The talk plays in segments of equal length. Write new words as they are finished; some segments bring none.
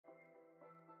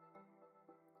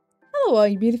All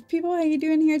you beautiful people, how you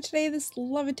doing here today? This is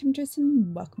Love It Temptress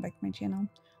and welcome back to my channel.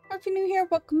 Or if you're new here,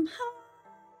 welcome home.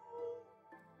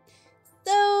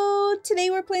 So today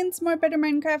we're playing some more Better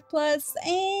Minecraft Plus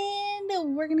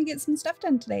and we're gonna get some stuff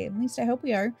done today. At least I hope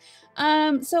we are.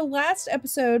 So last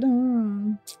episode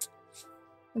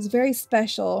was very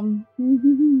special.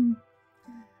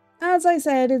 As I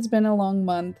said, it's been a long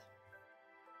month.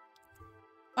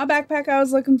 My backpack I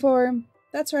was looking for,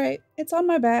 that's right, it's on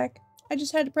my back. I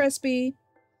just had to press B.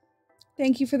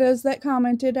 Thank you for those that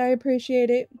commented. I appreciate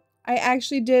it. I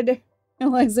actually did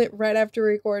realize it right after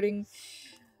recording.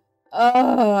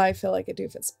 Oh, I feel like a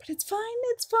doofus. But it's fine.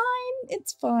 It's fine.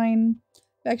 It's fine.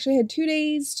 I actually had 2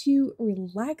 days to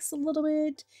relax a little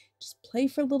bit. Just play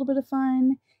for a little bit of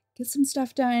fun. Get some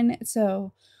stuff done.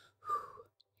 So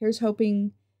here's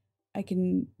hoping I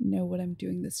can know what I'm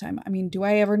doing this time. I mean, do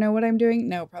I ever know what I'm doing?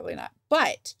 No, probably not.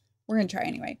 But we're going to try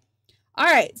anyway. All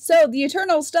right, so the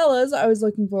Eternal Stellas I was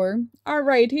looking for are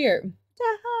right here.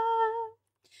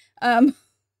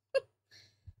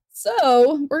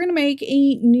 So we're gonna make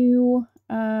a new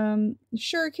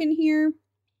shuriken here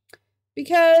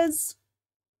because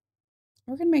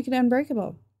we're gonna make it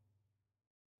unbreakable.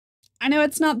 I know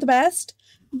it's not the best,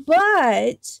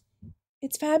 but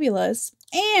it's fabulous,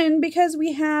 and because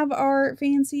we have our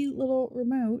fancy little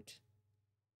remote,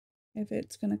 if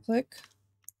it's gonna click.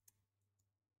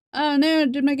 Oh no,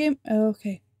 did my game? Oh,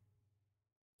 okay.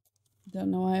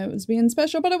 Don't know why it was being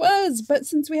special, but it was. But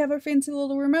since we have our fancy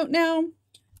little remote now,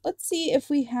 let's see if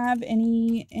we have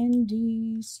any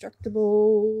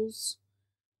indestructibles.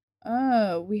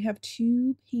 Oh, we have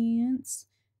 2 pants,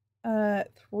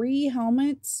 3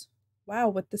 helmets. Wow,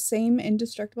 with the same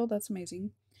indestructible. That's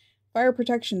amazing. Fire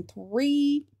protection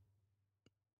 3.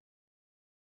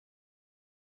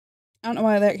 I don't know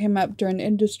why that came up during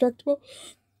indestructible.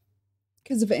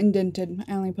 Because of indented.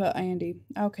 I only put IND.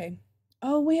 Okay.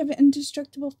 Oh, we have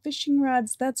indestructible fishing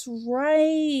rods. That's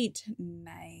right.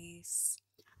 Nice.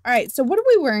 All right, so what are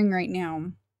we wearing right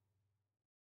now?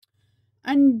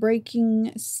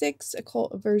 Unbreaking 6,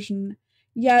 Occult Aversion.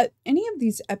 Yeah, any of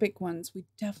these epic ones, we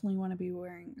definitely want to be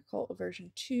wearing. Occult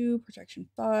Aversion 2, Protection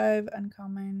 5,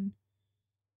 Uncommon.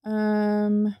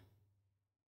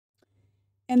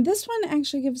 And this one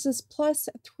actually gives us plus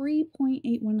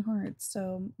 3.81 hearts.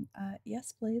 So,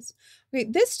 yes, please. Okay,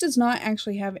 this does not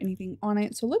actually have anything on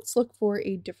it. So let's look for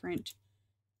a different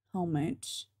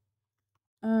helmet.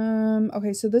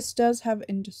 Okay, so this does have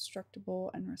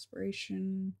indestructible and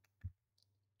respiration.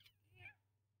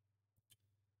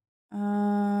 Do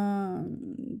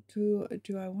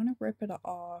I want to rip it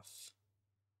off?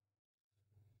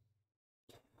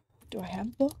 Do I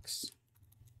have books?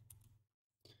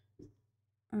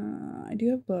 I do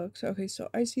have books. Okay, so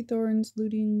Icy Thorns,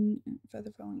 Looting,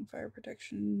 Feather Falling, Fire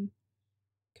Protection,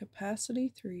 Capacity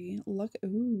 3, Luck.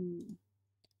 Ooh.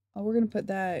 Oh, we're gonna put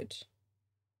that.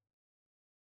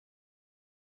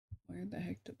 Where the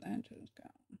heck did that just go?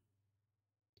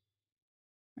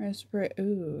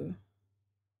 Ooh.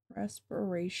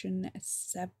 Respiration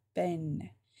 7.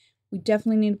 We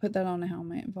definitely need to put that on a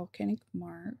helmet. Volcanic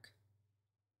Mark.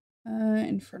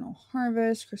 Infernal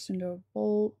Harvest, Crescendo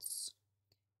Bolts.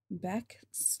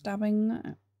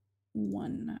 Backstabbing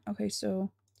 1. Okay,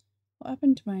 so what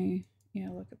happened to my... Yeah,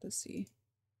 look at the sea.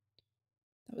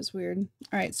 That was weird.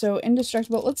 Alright, so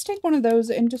indestructible. Let's take one of those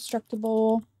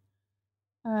indestructible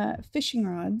fishing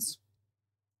rods.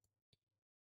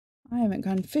 I haven't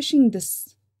gone fishing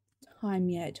this time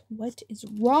yet. What is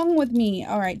wrong with me?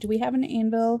 Alright, do we have an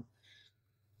anvil?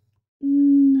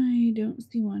 I don't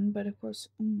see one, but of course...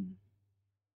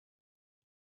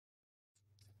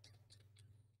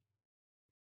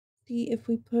 See if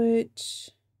we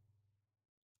put...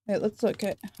 Alright, let's look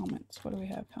at helmets. What do we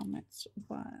have? Helmets.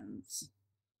 Ones.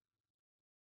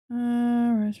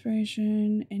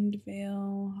 Respiration, End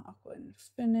Veil, Aqua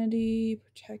Infinity,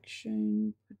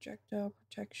 Protection, Projectile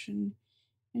Protection,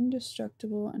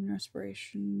 Indestructible, and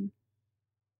Respiration.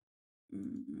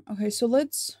 Okay, so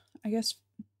let's, I guess...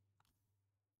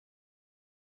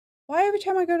 Why every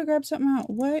time I go to grab something out?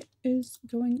 What is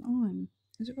going on?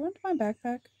 Is it going to my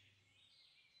backpack?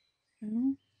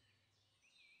 No.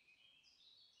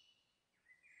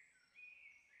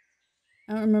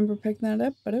 I don't remember picking that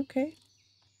up, but okay.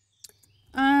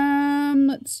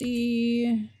 Let's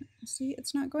see. See,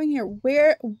 it's not going here.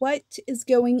 What is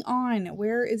going on?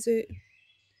 Where is it?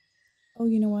 Oh,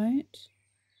 you know what?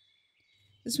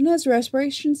 This one has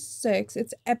Respiration 6.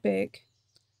 It's epic.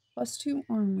 Plus 2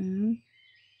 armor.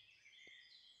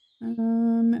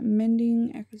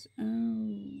 Mending.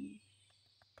 Oh.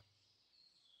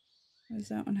 What does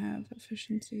that one have?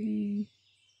 Efficiency.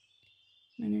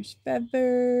 Miner's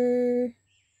Feather.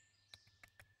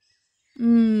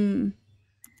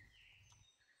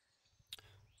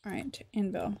 Alright,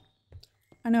 anvil.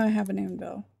 I know I have an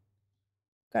anvil.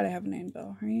 Gotta have an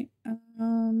anvil, right?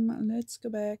 Let's go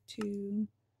back to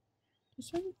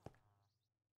this one.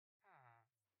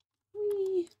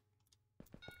 Whee.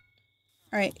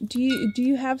 Alright, do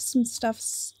you have some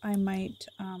stuffs I might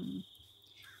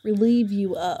relieve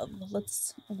you of?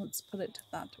 Let's put it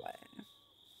that way.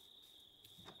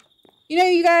 You know,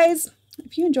 you guys,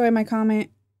 if you enjoy my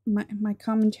commentary,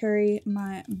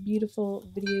 my beautiful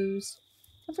videos,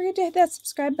 don't forget to hit that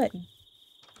subscribe button.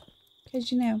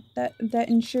 Because, you know, that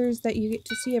ensures that you get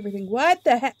to see everything. What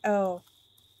the heck? Oh.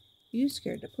 You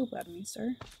scared the poop out of me,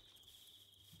 sir.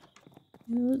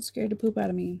 You scared the poop out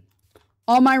of me.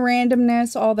 All my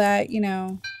randomness, all that, you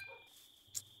know.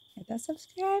 Hit that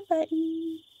subscribe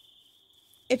button.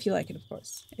 If you like it, of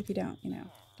course. If you don't, you know,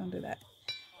 don't do that.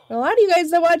 But a lot of you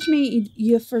guys that watch me,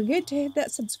 you forget to hit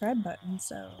that subscribe button,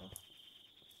 so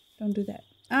don't do that.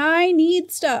 I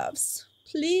need stuffs.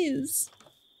 Please.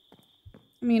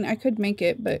 I mean, I could make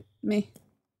it, but meh.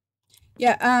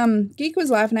 Yeah, Geek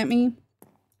was laughing at me.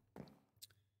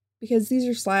 Because these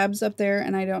are slabs up there,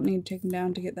 and I don't need to take them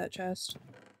down to get that chest.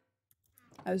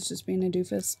 I was just being a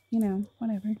doofus. You know,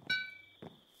 whatever.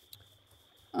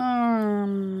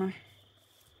 Oh,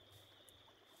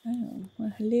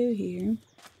 well, hello here.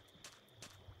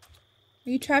 Are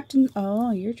you trapped in...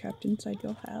 Oh, you're trapped inside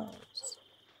your house.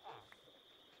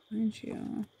 Aren't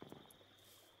you?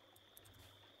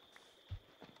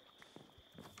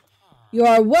 You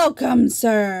are welcome,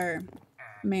 sir!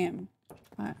 Ma'am.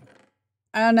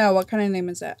 I don't know. What kind of name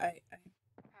is that?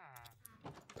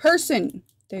 Person!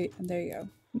 There you go.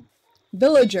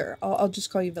 Villager. I'll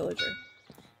just call you Villager.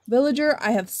 Villager,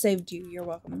 I have saved you. You're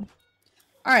welcome.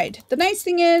 Alright, the nice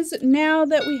thing is, now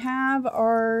that we have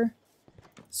our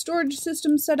storage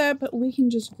system set up, we can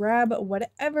just grab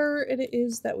whatever it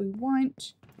is that we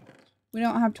want. We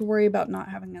don't have to worry about not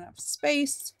having enough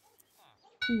space.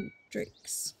 Ooh,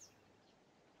 drakes.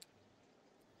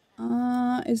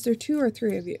 Is there 2 or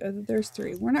 3 of you? There's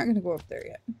 3. We're not going to go up there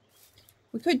yet.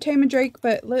 We could tame a drake,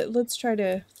 but let's try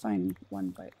to find one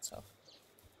by itself.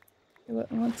 Okay,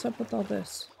 what's up with all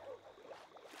this?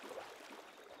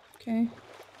 Okay.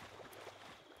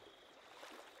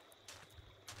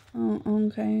 Oh,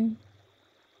 okay.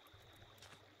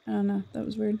 I don't know. That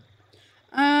was weird.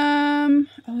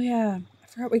 Oh yeah. I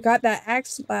forgot we got that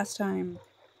axe last time.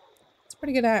 It's a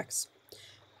pretty good axe.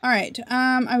 Alright,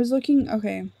 I was looking...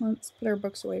 Okay, let's put our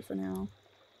books away for now.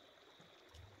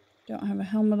 Don't have a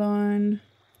helmet on.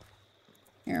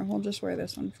 Here, we'll just wear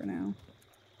this one for now.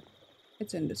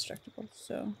 It's indestructible,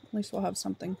 so at least we'll have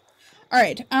something.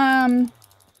 Alright, iron.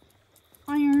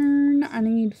 I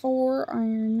need 4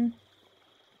 iron.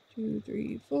 2,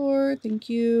 3, 4. Thank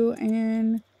you.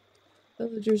 And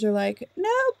villagers are like,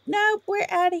 nope, nope, we're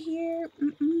out of here.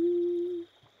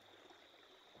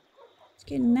 It's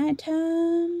getting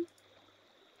nighttime.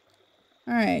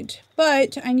 Alright,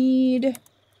 but I need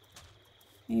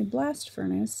a blast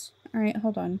furnace. Alright,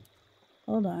 hold on.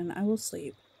 Hold on, I will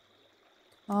sleep.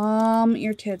 Calm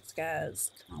your tits,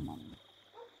 guys. Calm on.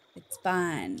 It's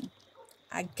fine.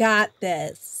 I got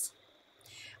this.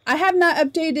 I have not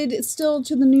updated still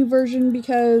to the new version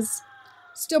because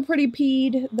still pretty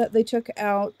peed that they took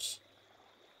out.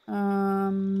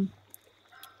 What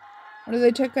did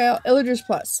they take out? Illagers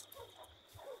Plus.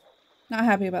 Not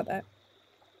happy about that.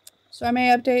 So I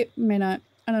may update, may not.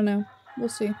 I don't know. We'll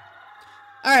see.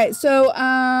 Alright, so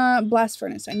blast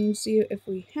furnace. I need to see if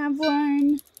we have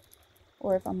one.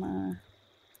 Or if I'm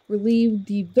relieve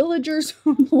the villagers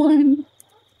of one.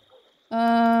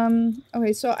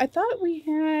 Okay, so I thought we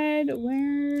had...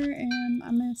 Where am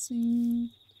I missing?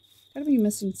 Gotta be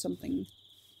missing something.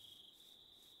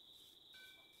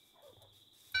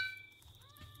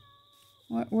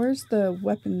 Where's the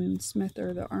weaponsmith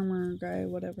or the armor guy,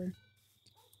 whatever?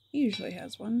 He usually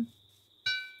has one.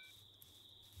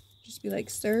 Just be like,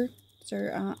 sir,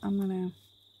 I'm gonna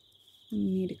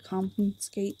need to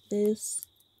confiscate this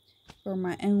for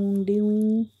my own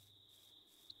doing.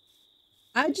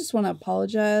 I just want to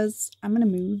apologize. I'm in a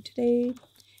mood today.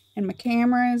 And my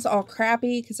camera is all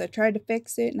crappy because I tried to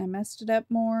fix it and I messed it up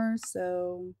more.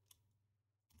 So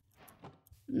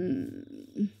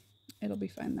it'll be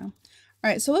fine though.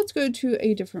 Alright, so let's go to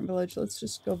a different village. Let's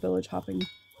just go village hopping.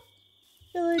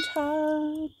 Village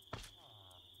hop.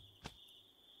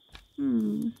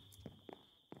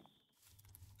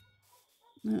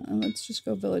 Let's just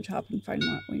go village hop and find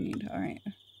what we need. Alright.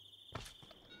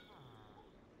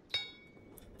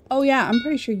 Oh yeah, I'm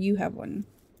pretty sure you have one.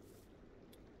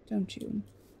 Don't you?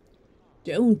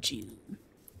 Don't you?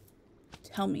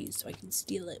 Tell me so I can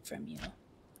steal it from you.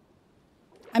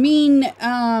 I mean,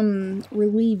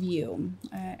 relieve you.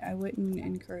 I wouldn't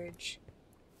encourage.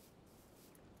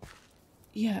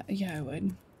 Yeah, I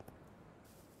would.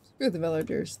 Screw the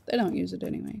villagers. They don't use it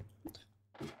anyway.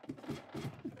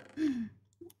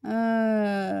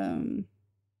 Oh.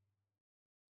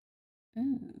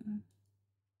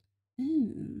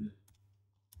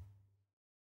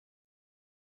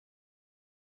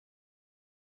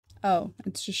 Oh,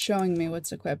 it's just showing me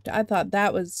what's equipped. I thought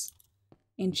that was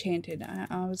enchanted.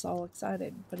 I was all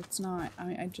excited, but it's not.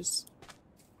 I just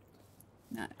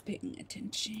not paying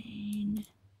attention.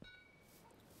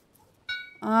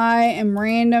 I am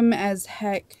random as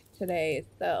heck today,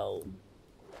 so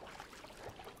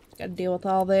gotta deal with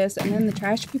all this, and then the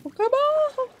trash people come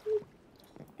on.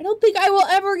 I don't think I will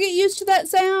ever get used to that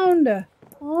sound.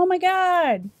 Oh my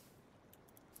god.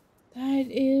 That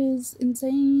is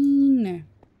insane.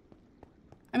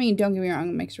 I mean, don't get me wrong,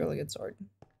 it makes a really good sword.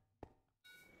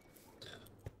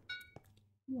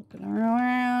 Looking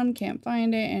around, can't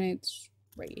find it, and it's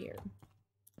right here.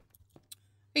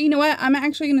 But you know what? I'm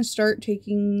actually going to start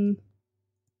taking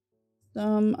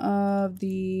some of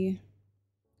the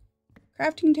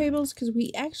crafting tables because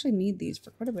we actually need these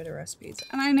for quite a bit of recipes.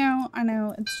 And I know,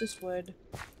 it's just wood.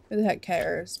 Who the heck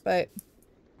cares? But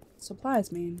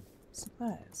supplies, man.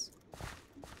 Supplies.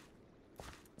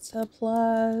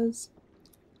 Supplies.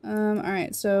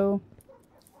 Alright, so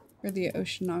you're the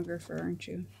oceanographer, aren't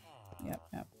you?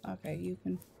 Yep. Okay, you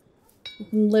can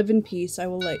live in peace. I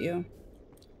will let you.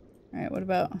 Alright, what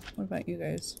about you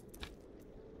guys?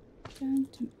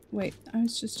 Wait, I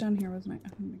was just down here, wasn't I?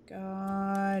 Oh my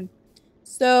god.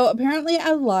 So apparently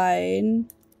I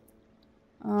lied.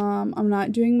 I'm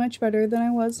not doing much better than I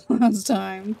was last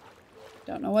time.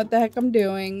 Don't know what the heck I'm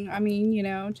doing. I mean, you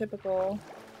know, typical.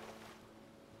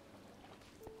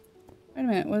 Wait a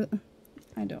minute, what?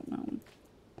 I don't know.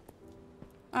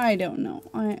 I don't know.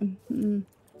 I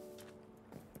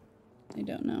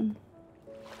don't know.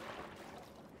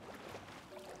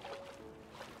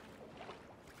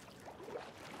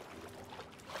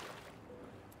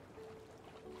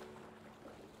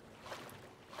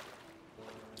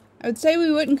 I would say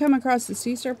we wouldn't come across the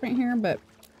sea serpent here, but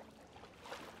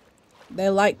they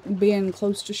like being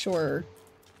close to shore.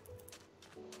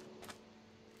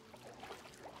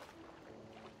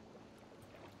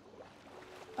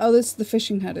 Oh, this is the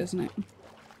fishing hut, isn't it?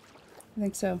 I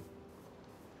think so.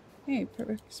 Hey,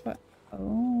 perfect spot.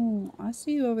 Oh, I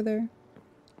see you over there.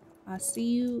 I see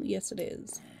you. Yes, it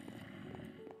is.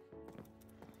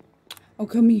 Oh,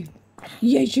 come here.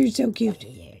 Yes, you're so cute.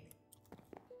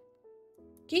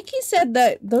 Kiki said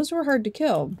that those were hard to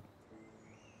kill.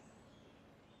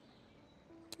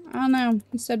 I don't know.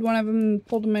 He said one of them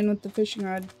pulled him in with the fishing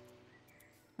rod.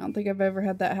 I don't think I've ever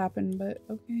had that happen, but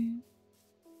okay.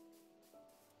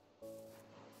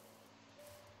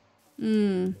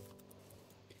 Okay,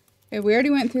 we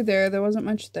already went through there. There wasn't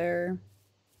much there.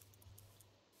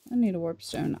 I need a warp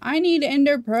stone. I need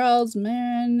ender pearls,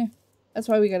 man. That's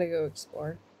why we gotta go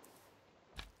explore.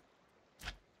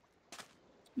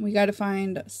 We gotta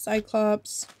find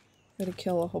Cyclops. Gotta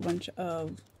kill a whole bunch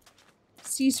of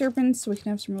sea serpents so we can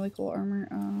have some really cool armor.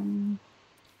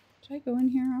 Did I go in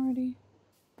here already?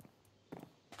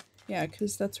 Yeah,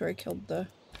 because that's where I killed the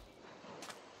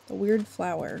weird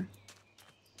flower.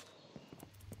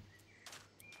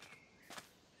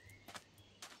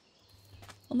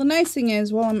 Well, the nice thing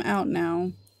is, while I'm out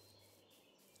now,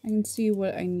 I can see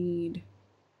what I need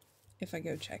if I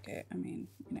go check it. I mean,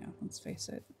 you know, let's face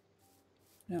it.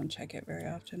 I don't check it very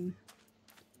often.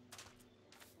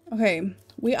 Okay,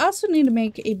 we also need to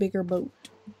make a bigger boat.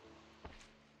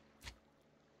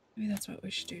 Maybe that's what we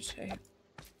should do today.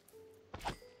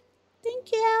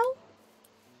 Thank you.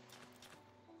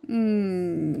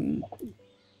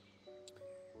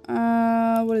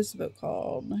 What is the boat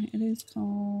called? It is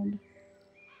called...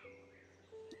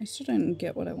 I still didn't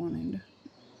get what I wanted.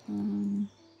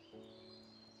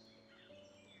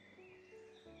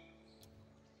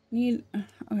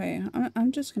 Okay,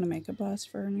 I'm just gonna make a blast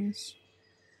furnace.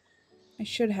 I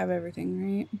should have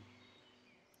everything, right?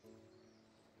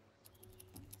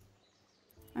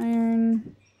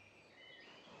 Iron.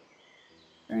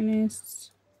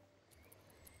 Furnace.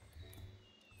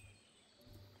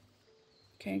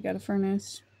 Okay, got a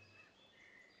furnace.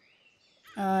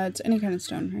 It's any kind of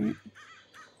stone, right?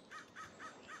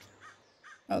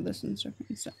 Oh, this one's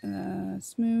different.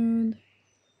 Smooth.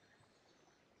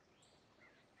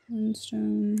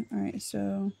 Stone. Alright,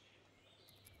 so...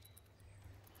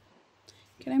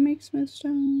 Can I make smooth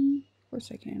stone? Of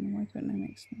course I can. Why couldn't I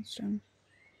make smooth stone?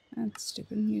 That's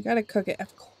stupid. You gotta cook it.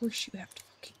 Of course you have to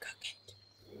fucking cook it.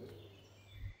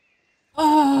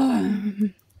 Oh!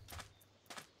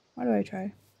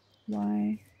 try?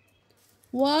 Why?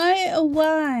 Why, oh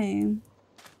why?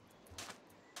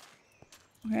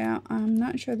 Okay, I'm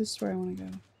not sure this is where I want to go.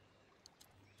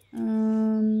 I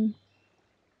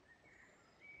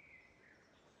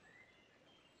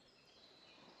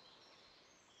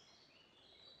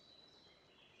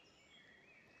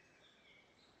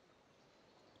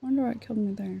wonder what killed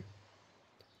me there.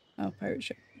 Oh, pirate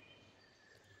ship.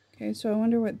 Okay, so I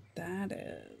wonder what that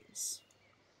is.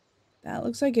 That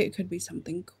looks like it could be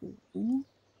something cool.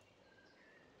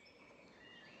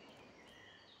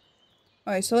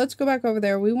 Alright, so let's go back over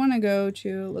there. We want to go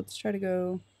to, let's try to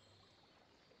go,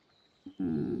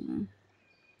 oh,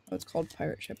 it's called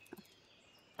pirate ship now.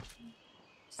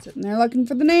 Sitting there looking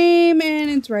for the name, and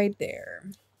it's right there.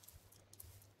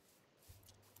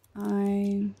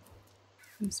 I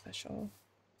am special.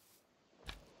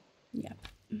 Yep.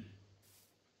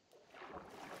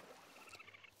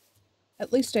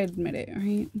 At least I admit it,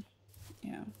 right?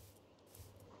 Yeah.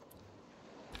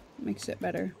 Makes it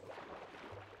better.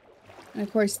 And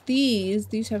of course these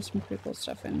have some pretty cool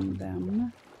stuff in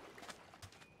them.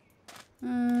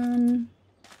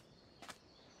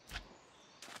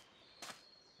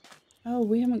 Oh,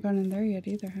 we haven't gone in there yet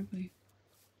either, have we?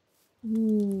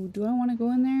 Ooh, do I want to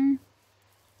go in there?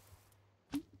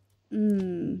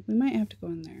 We might have to go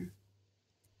in there.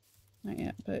 Not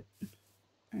yet, but...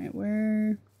 Alright,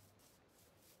 where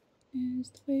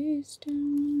is the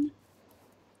waystone?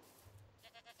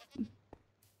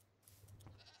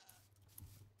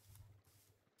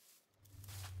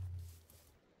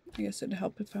 I guess it'd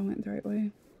help if I went the right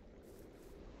way.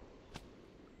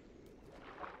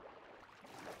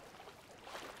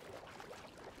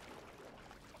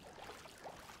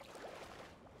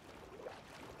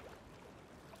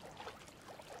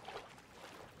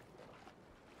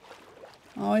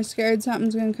 Always scared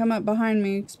something's gonna come up behind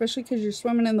me, especially because you're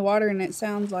swimming in the water and it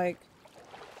sounds like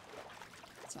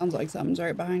something's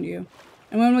right behind you.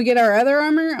 And when we get our other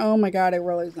armor, oh my god, it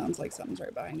really sounds like something's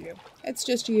right behind you. It's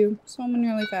just you swimming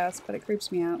really fast, but it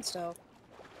creeps me out still.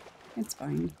 It's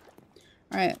fine.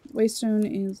 Alright, waystone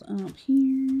is up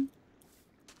here.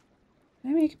 Can I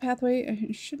make a pathway?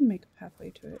 I should make a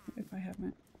pathway to it if I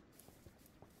haven't.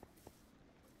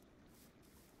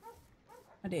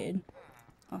 I did.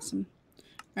 Awesome.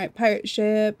 Alright, pirate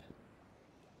ship.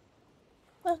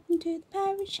 Welcome to the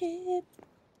pirate ship.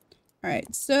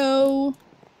 Alright, so...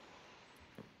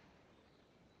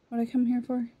 what did I come here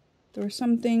for? There was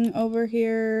something over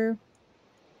here.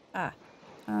 It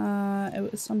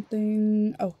was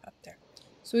something... oh, up there.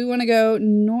 So we want to go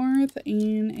north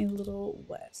and a little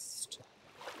west.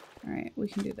 Alright, we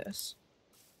can do this.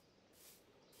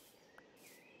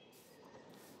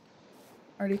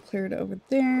 Already cleared over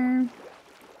there.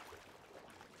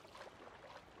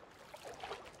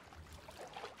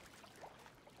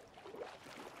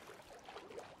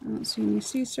 I don't see any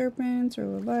sea serpents or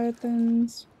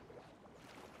leviathans.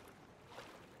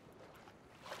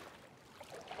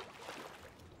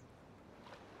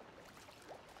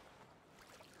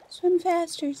 Swim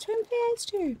faster, swim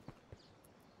faster.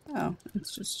 Oh,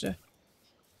 it's just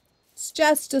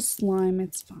a slime,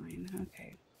 it's fine.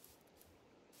 Okay.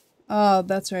 Oh,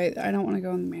 that's right. I don't want to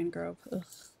go in the mangrove. Ugh.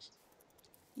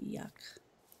 Yuck.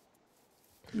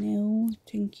 No,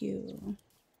 thank you.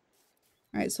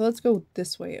 Alright, so let's go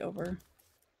this way over.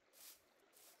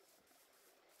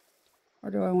 Or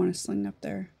do I want to sling up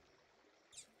there?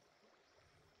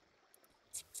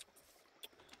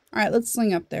 Alright, let's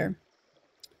sling up there.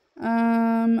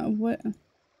 What?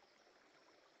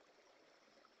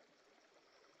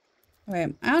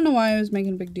 Okay, I don't know why I was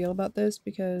making a big deal about this,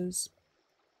 because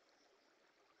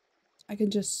I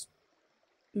could just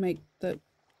make the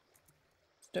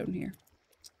stone here.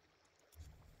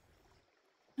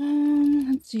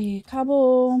 Let's see,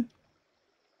 cobble.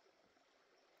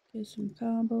 Get some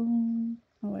cobble.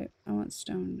 Oh wait, I want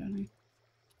stone, don't I?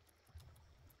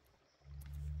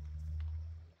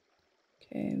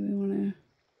 Okay, we want to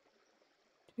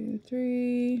 2,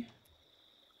 3.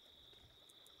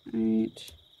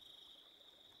 Alright.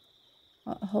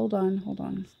 Hold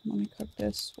on. Let me cook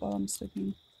this while I'm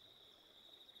sleeping.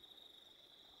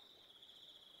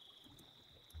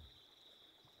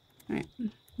 Alright,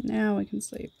 now we can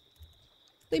sleep.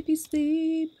 Sleepy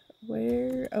sleep.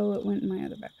 Where? Oh, it went in my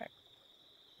other backpack.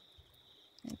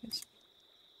 There it is.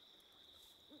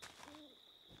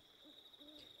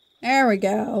 There we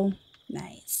go.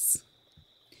 Nice.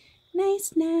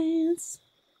 Nice.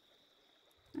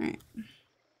 Alright.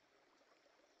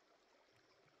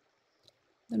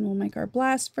 Then we'll make our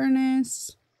blast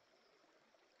furnace.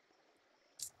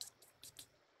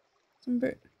 Some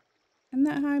bird. And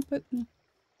that high, but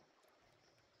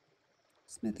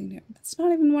Smithing table. That's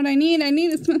not even what I need. I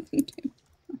need a smithing table.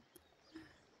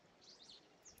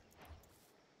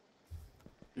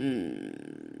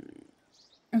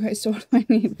 Okay, so what do I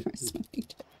need for a smithing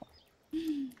table?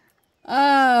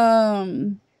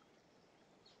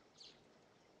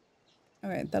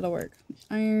 Okay, that'll work.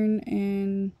 Iron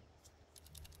and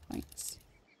planks.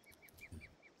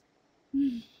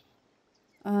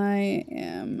 I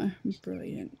am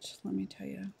brilliant, let me tell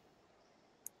you.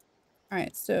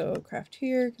 Alright, so craft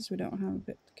here, because we don't have a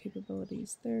bit of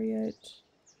capabilities there yet.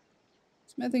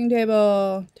 Smithing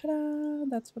table. Ta-da!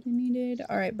 That's what I needed.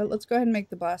 Alright, but let's go ahead and make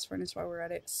the blast furnace while we're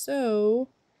at it. So,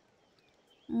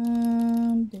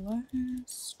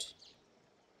 blast.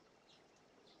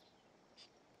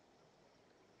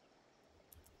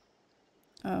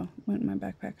 Oh, went in my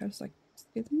backpack. I was like,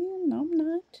 excuse me, no I'm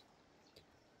not.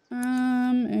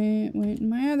 It went in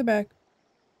my other backpack.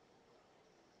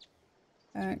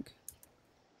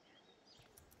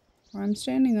 Or I'm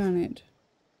standing on it.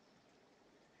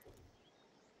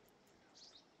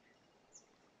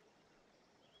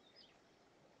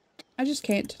 I just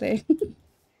can't today.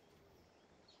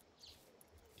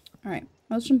 Alright,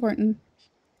 most important.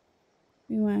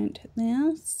 We want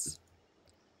this.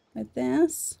 With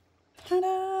this.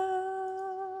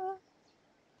 Ta-da!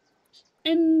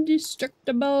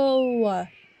 Indestructible!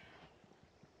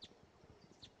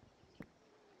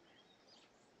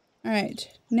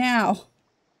 Alright, now.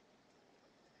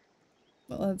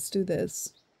 Well, let's do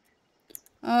this.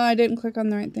 Oh, I didn't click on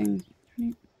the right thing.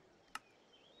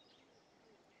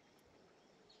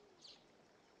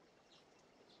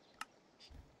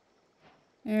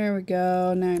 There we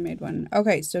go. Now I made one.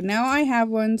 Okay, so now I have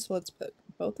one. So let's put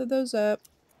both of those up.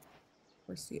 Of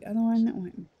course, the other one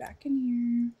went back in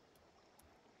here.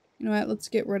 You know what? Let's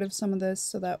get rid of some of this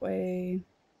so that way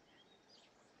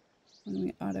when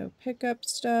we auto pick up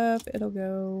stuff, it'll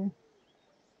go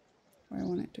where I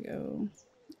want it to go.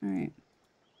 Alright.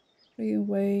 Put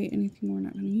away anything we're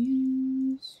not going to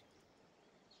use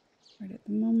right at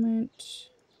the moment.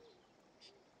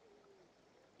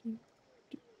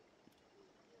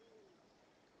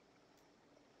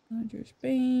 Roger's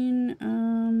Bane.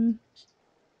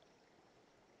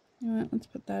 You know what? Let's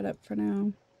put that up for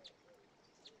now.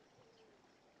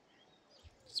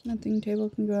 Smithing table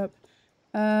can go up.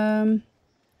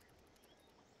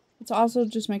 Let's also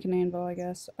just make an anvil, I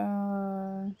guess.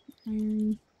 Iron.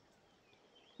 We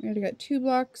already got 2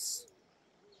 blocks.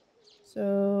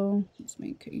 So let's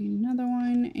make another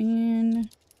one and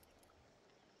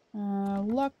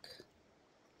luck.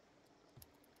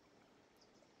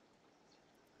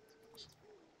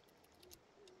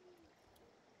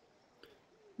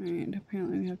 Alright,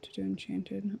 apparently we have to do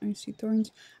enchanted. Icy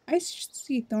thorns.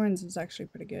 Icy thorns is actually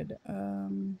pretty good.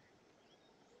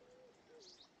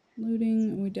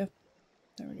 Looting, there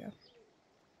we go.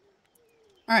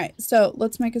 Alright, so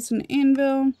let's make us an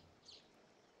anvil.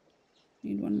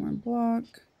 Need 1 more block.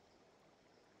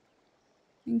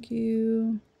 Thank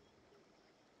you.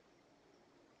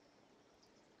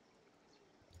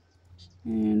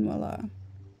 And voila.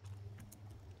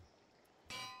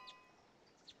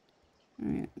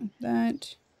 Alright,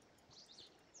 that.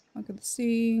 Look at the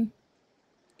sea.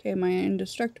 Okay, my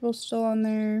indestructible still on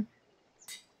there.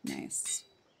 Nice.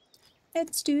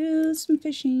 Let's do some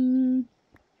fishing.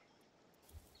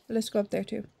 Let's go up there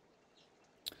too.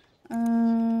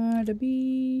 To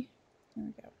be. There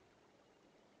we go.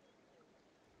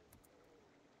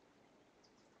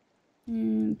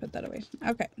 And put that away.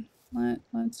 Okay.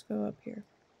 Let's go up here.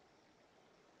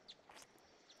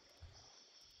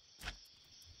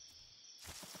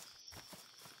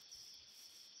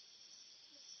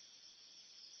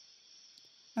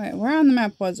 Okay, where on the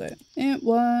map was it? It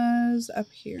was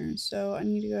up here. So I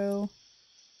need to go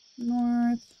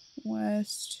north,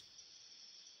 west.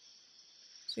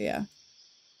 So yeah.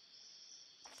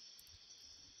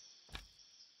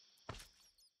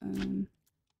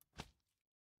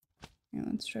 Yeah,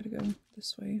 let's try to go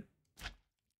this way.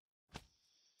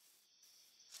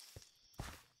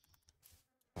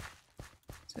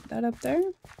 Set that up there.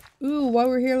 Ooh, while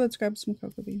we're here, let's grab some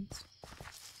cocoa beans.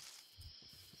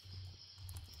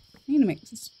 I need to make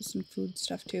some food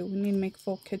stuff too. We need to make a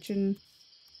full kitchen.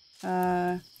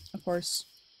 Of course.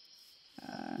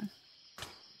 Oh,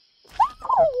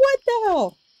 what the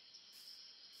hell?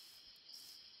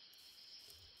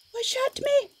 What shot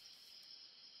me?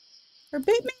 Or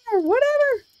bit me or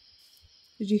whatever?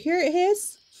 Did you hear it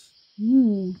hiss?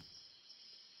 Ooh.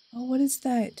 Oh, what is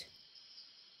that?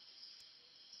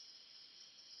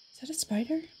 Is that a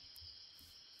spider?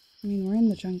 I mean, we're in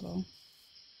the jungle.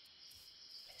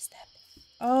 What is that?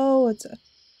 Oh, it's a...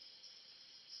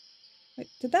 Wait,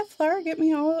 did that flower get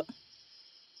me all...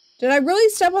 Did I really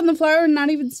step on the flower and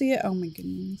not even see it? Oh my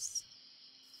goodness.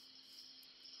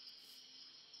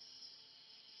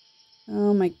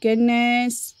 Oh my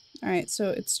goodness. Alright,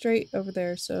 so it's straight over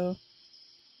there, so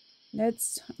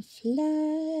let's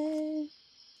fly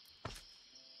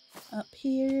up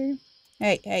here.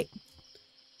 Hey, hey.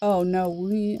 Oh no,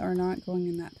 we are not going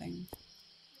in that thing.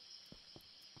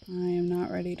 I am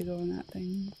not ready to go in that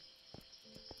thing.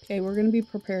 Okay, we're gonna be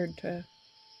prepared to...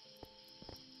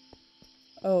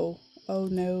 Oh. Oh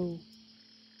no.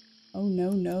 Oh no,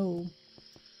 no.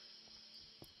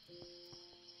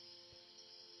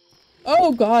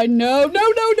 Oh god, no. No,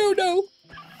 no, no, no!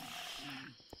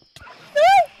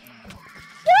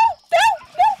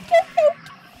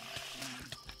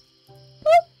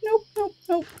 Nope, nope,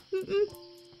 nope. Mm-mm.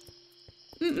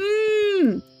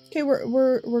 Mm-mm. Okay,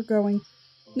 we're going.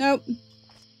 Nope.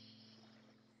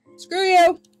 Screw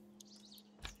you.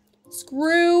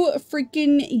 Screw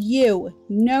freaking you.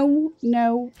 No,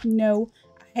 no, no.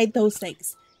 I hate those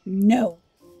things. No.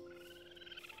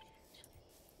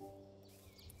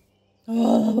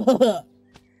 Oh.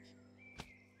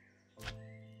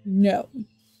 No.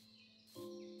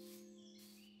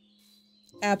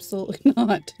 Absolutely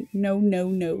not. No, no,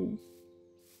 no.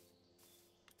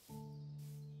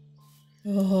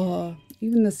 Oh,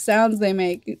 even the sounds they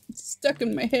make, it's stuck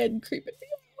in my head, creeping me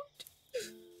out.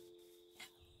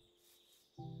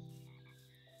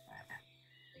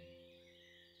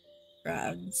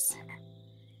 Frogs.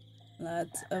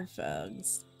 Lots of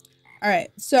frogs.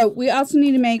 Alright, so we also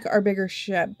need to make our bigger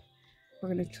ship.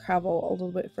 We're going to travel a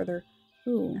little bit further.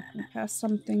 Ooh, we passed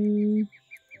something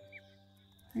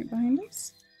right behind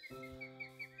us.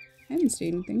 I didn't see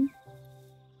anything.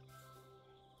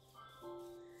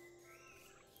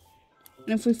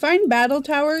 And if we find battle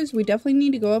towers, we definitely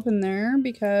need to go up in there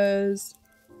because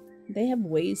they have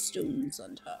waystones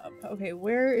on top. Okay,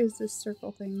 where is this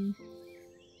circle thing?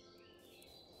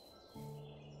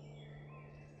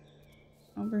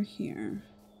 Over here.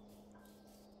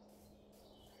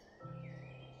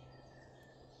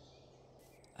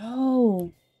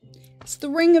 Oh, it's the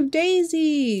Ring of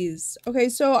Daisies. Okay,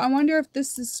 so I wonder if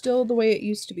this is still the way it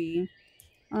used to be.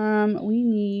 We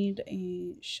need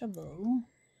a shovel.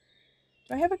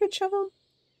 Do I have a good shovel?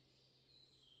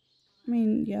 I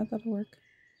mean, yeah, that'll work.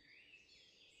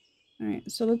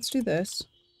 Alright, so let's do this.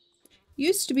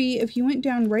 Used to be if you went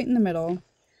down right in the middle,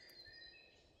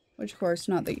 which of course,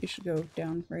 not that you should go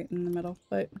down right in the middle,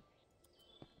 but...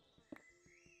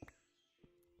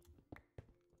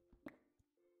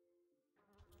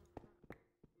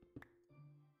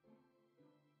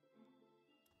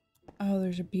 Oh,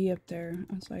 there's a bee up there.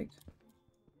 I was like,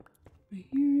 I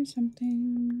hear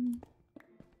something.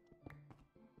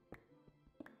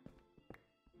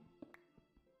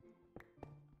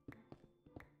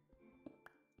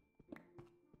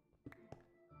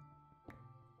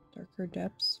 Darker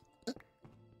depths.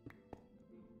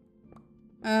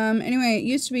 Anyway, it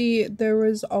used to be there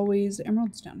was always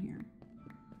emeralds down here.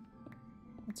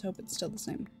 Let's hope it's still the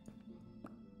same.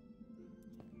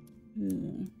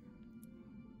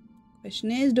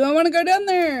 Question is, do I want to go down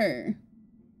there?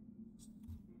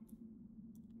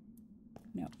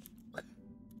 No.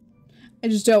 I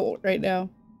just don't right now.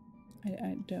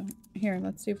 I don't. Here,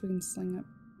 let's see if we can sling up.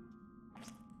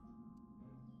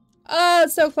 Oh,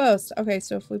 it's so close. Okay,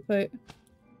 so if we put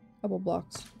a couple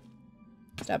blocks.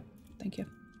 Stop. Thank you.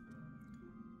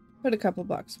 Put a couple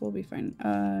blocks. We'll be fine.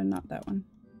 Not that one.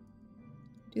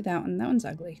 Do that one. That one's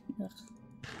ugly. Ugh.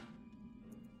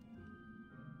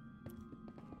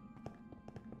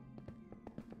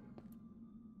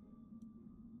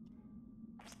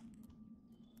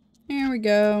 There we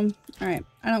go. Alright.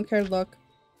 I don't care to look.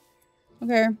 Don't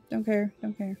care. Don't care.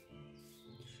 Don't care.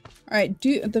 Alright.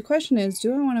 The question is,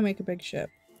 do I want to make a big ship?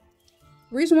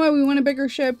 The reason why we want a bigger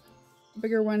ship, a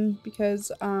bigger one,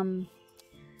 because,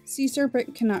 sea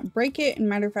serpent cannot break it. And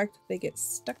matter of fact, they get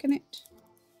stuck in it.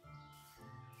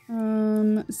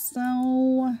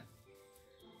 So...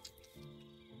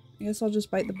 I guess I'll just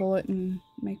bite the bullet and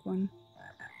make one.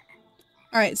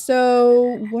 Alright,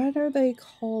 so what are they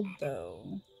called, though?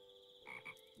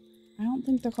 I don't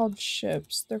think they're called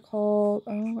ships. They're called...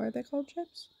 Oh, are they called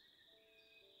ships?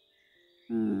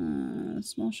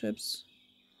 Small ships.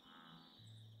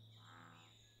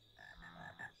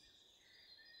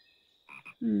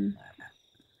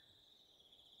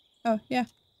 Oh, yeah.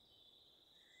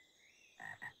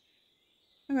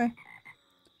 Okay.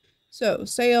 So,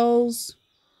 sails.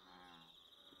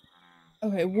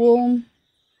 Okay, wool.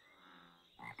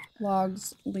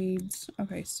 Logs, leads.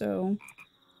 Okay, so...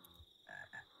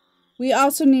 We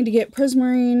also need to get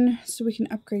prismarine so we can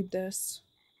upgrade this.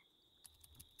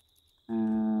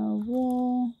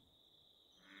 Wool.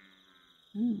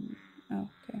 Oh,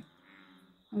 okay. I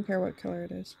don't care what color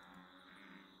it is.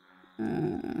 I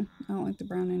don't like the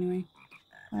brown anyway.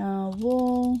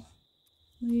 Wool.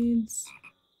 Leads.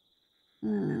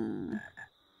 Can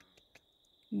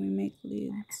we make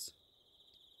leads?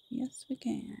 Yes, we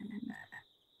can.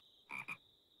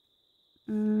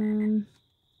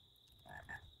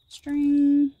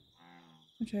 String,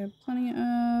 which I have plenty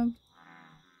of.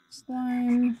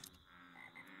 Slime,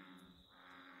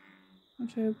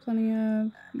 which I have plenty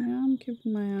of. Yeah, I'm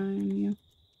keeping my eye on you.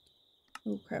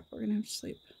 Oh crap, we're gonna have to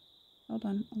sleep. Hold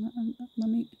on, let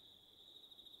me.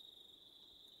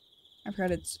 I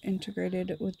forgot it's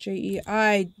integrated with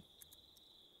JEI.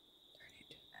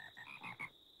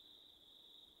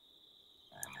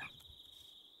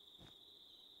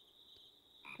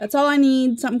 That's all I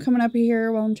need. Something coming up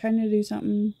here while I'm trying to do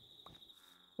something.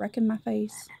 Wrecking my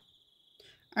face.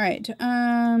 Alright,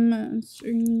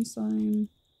 string slime.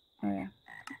 Oh yeah.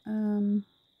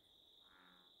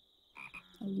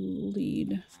 A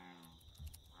lead.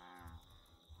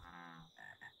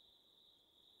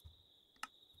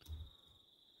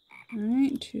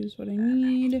 Alright, choose what I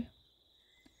need.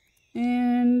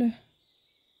 And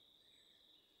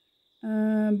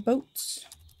boats.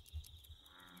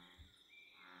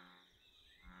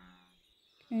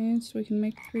 Okay, so we can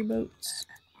make 3 boats.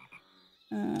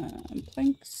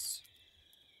 Planks.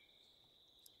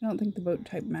 I don't think the boat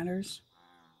type matters.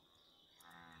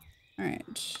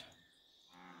 Alright.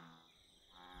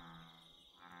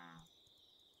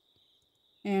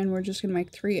 And we're just gonna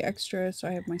make 3 extra, so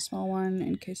I have my small one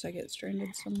in case I get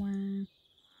stranded somewhere.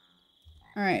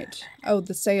 Alright. Oh,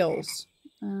 the sails.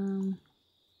 Sails.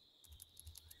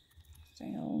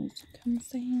 Come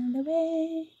sail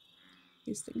away.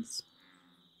 These things.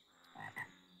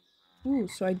 Ooh,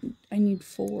 so I need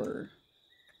 4.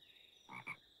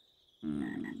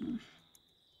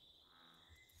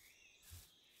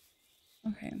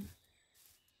 Okay.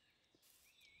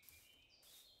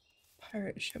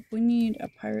 Pirate ship. We need a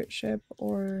pirate ship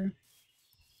or...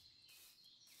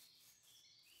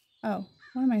 Oh,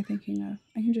 what am I thinking of?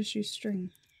 I can just use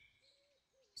string.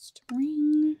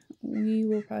 String? We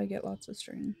will probably get lots of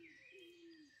string.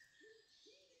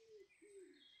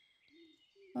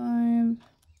 5.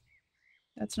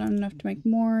 That's not enough to make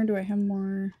more. Do I have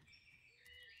more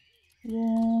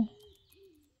wool?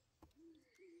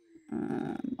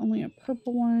 Only a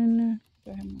purple one.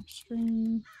 Do I have more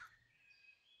string?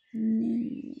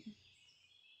 No.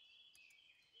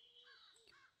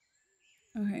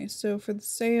 Okay, so for the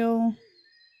sail...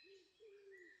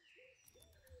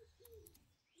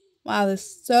 Wow,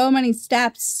 there's so many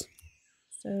steps.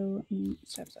 So many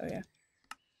steps. Oh, yeah.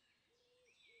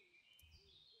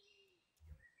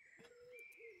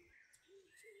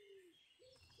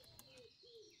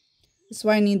 This is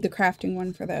why I need the crafting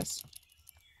one for this.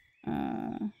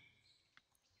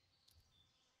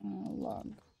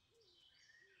 Log.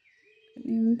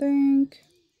 Couldn't even think.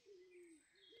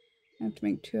 I have to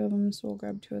make 2 of them, so we'll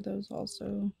grab 2 of those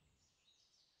also.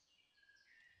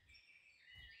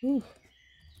 Ooh.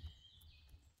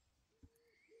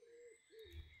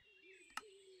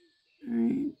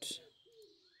 Alright.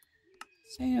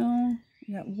 Sail.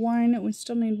 We got 1. We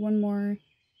still need 1 more,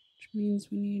 which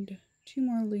means we need 2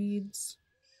 more leads.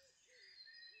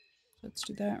 Let's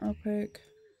do that real quick.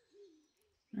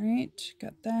 Alright,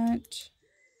 got that.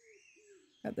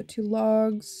 Got the 2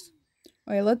 logs.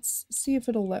 Okay, let's see if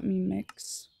it'll let me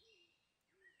mix.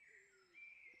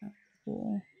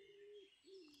 Wool.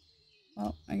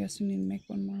 Well, I guess we need to make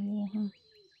 1 more wool, huh?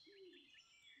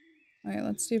 Okay,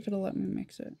 let's see if it'll let me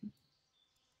mix it.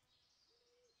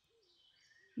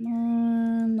 Come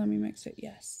on, let me mix it.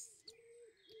 Yes.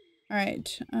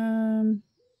 Alright,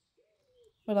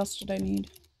 what else did I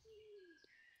need?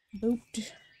 Boat.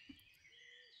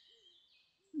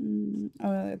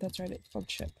 Oh, that's right, it's called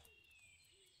ship.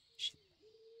 Ship.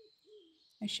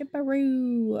 A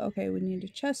ship-a-roo. Okay, we need a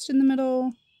chest in the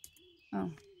middle.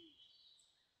 Oh.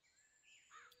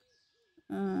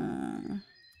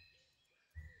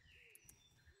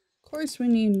 Of course we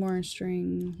need more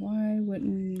string. Why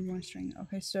wouldn't we need more string?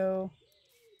 Okay, so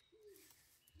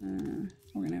we're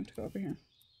gonna have to go over here.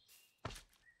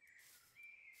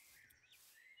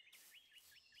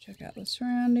 Check out the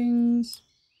surroundings.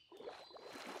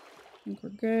 I think we're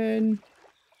good.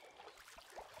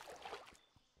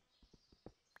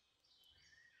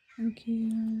 Thank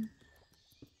you.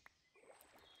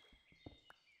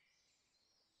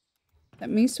 Is that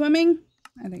me swimming?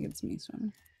 I think it's me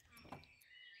swimming.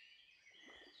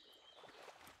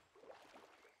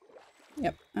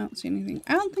 Yep, I don't see anything.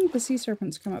 I don't think the sea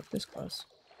serpents come up this close.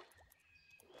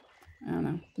 I don't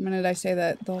know. The minute I say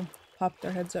that, they'll pop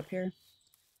their heads up here.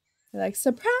 They're like,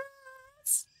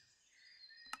 surprise!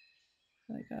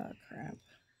 Like, oh crap.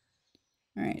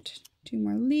 Alright, 2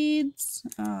 more leads.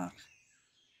 Ah.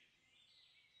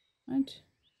 What?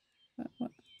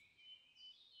 What?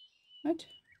 What?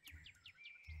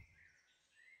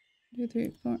 2,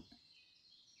 3, 4.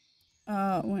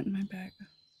 Oh, it went in my bag.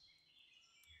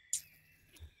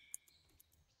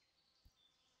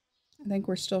 I think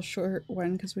we're still short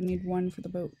 1 because we need 1 for the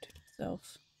boat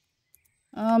itself.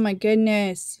 Oh my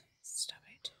goodness. Stop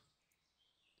it.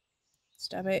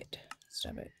 Stop it.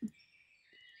 Stop it.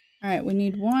 Alright, we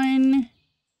need 1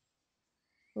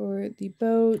 for the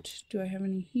boat. Do I have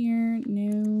any here?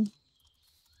 No.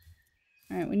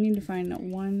 Alright, we need to find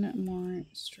 1 more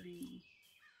string.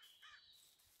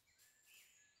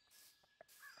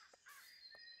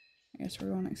 I guess we're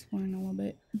going exploring a little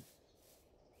bit.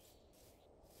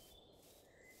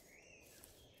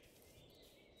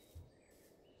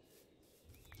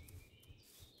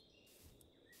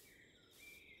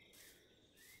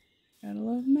 Gotta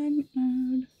love magnet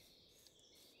mode.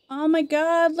 Oh my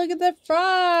god, look at the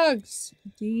frogs!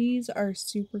 These are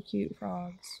super cute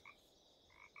frogs.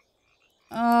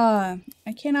 I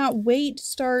cannot wait to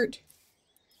start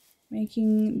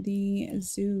making the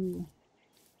zoo.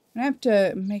 I have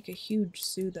to make a huge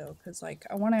zoo though, because like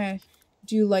I want to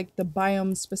do like the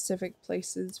biome specific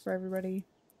places for everybody.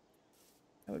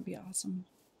 That would be awesome.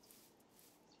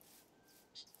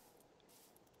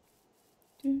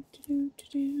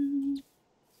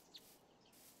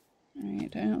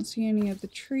 Alright, I don't see any of the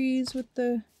trees with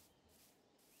the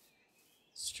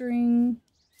string.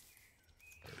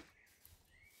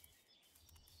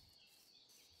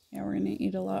 Yeah, we're gonna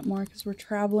eat a lot more because we're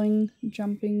traveling,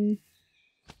 jumping.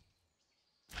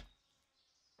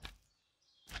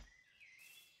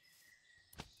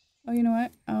 Oh, you know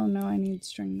what? Oh no, I need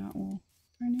string, not wool.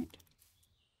 Darn it.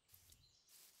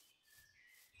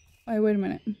 Oh, wait a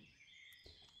minute.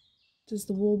 Does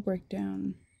the wool break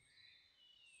down?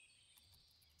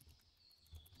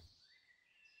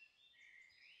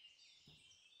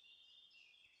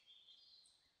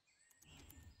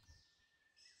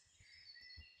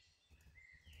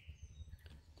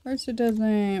 Of course it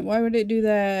doesn't. Why would it do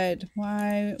that?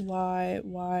 Why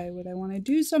would I want to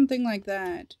do something like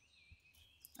that?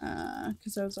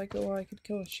 Because I was like, oh, well, I could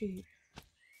kill a sheep.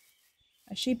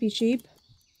 A sheepy sheep.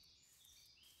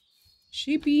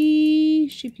 Sheepy.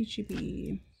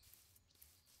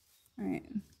 Alright,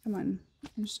 come on.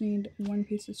 I just need 1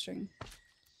 piece of string.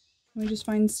 Let me just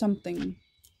find something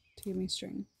to give me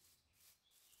string.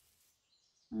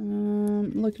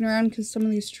 Looking around because some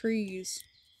of these trees,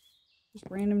 just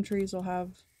random trees will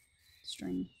have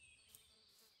string.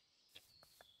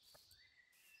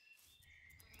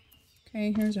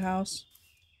 Okay, here's a house.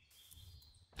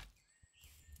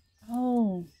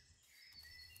 Oh.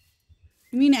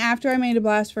 You mean after I made a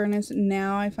blast furnace,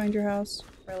 now I find your house?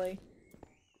 Really?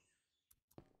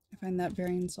 I find that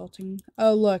very insulting.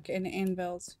 Oh, look, and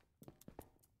anvils.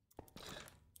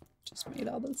 Just made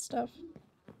all this stuff.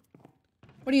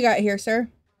 What do you got here, sir?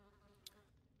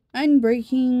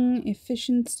 Unbreaking,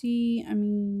 efficiency, I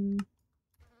mean...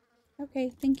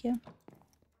 Okay, thank you.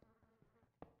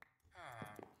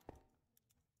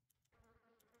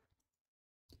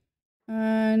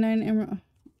 Uh, 9 emerald.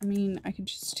 I mean, I could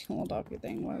just steal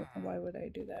everything. Why would I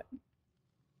do that?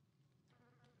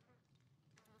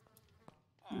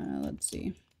 Let's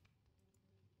see.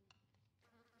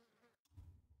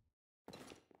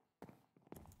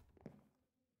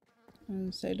 I was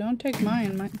gonna say, don't take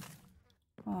mine.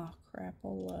 Oh, crap.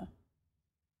 What?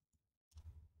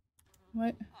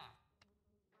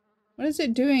 What is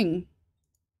it doing?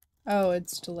 Oh,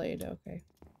 it's delayed. Okay.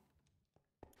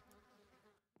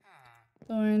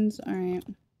 Thorns. Alright.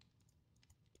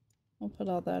 We'll put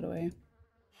all that away.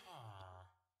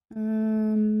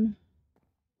 Don't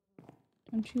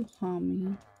you harm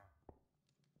me.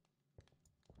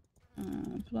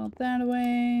 Put all that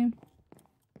away.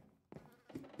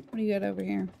 What do you got over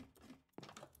here?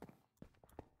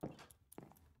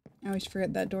 I always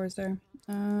forget that door's there.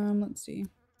 Let's see.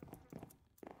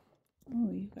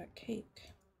 Oh, you got cake.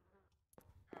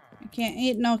 I can't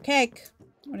eat no cake.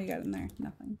 What do you got in there?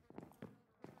 Nothing.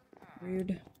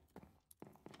 Rude.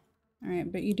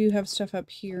 Alright, but you do have stuff up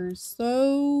here,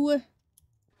 so...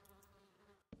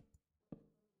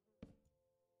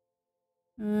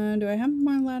 do I have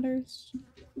more ladders?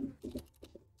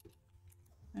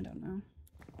 I don't know.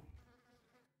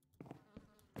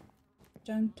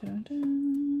 Dun, dun,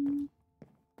 dun.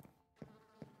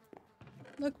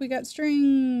 Look, we got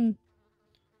string!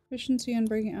 Efficiency and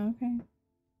breaking. Oh, okay.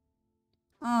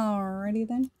 Alrighty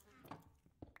then.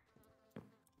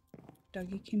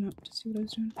 Dougie came up to see what I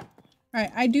was doing.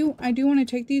 Alright, I do want to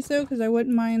take these though, because I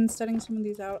wouldn't mind setting some of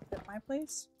these out at my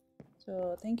place.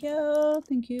 So thank you,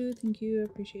 thank you, thank you,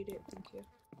 appreciate it, thank you.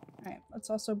 Alright, let's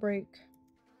also break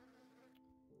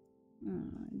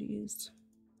these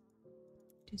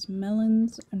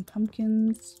melons and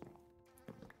pumpkins.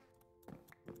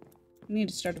 I need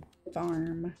to start a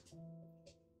farm.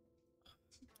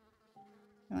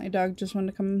 My dog just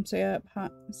wanted to come say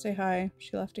hi.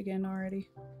 She left again already.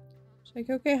 She's like,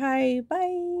 okay, hi,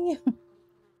 bye.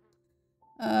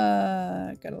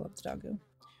 Gotta love the doggo.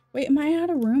 Wait, am I out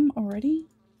of room already?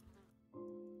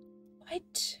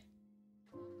 What?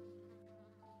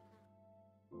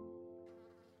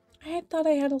 I thought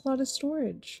I had a lot of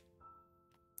storage.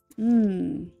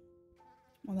 Well,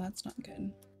 that's not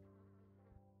good.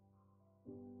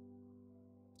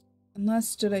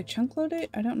 Unless, did I chunk load it?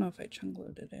 I don't know if I chunk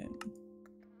loaded it.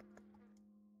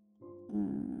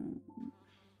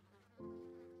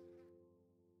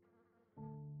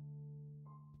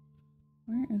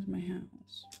 Where is my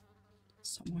house?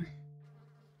 Somewhere.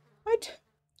 What?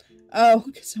 Oh,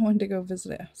 because I wanted to go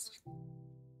visit it.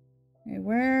 Okay,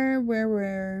 where?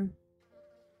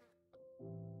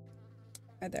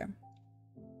 Right there.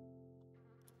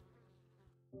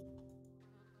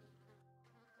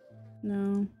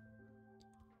 No.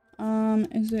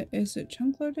 Is it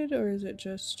chunk loaded or is it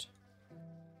just...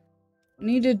 I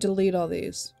need to delete all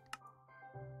these.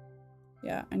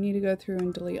 Yeah, I need to go through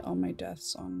and delete all my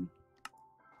deaths on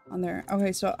there.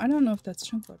 Okay, so I don't know if that's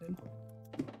chunk loaded.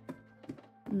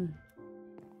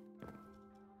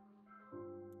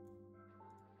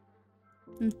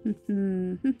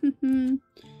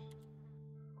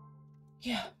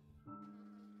 Yeah.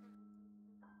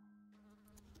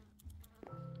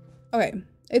 Okay,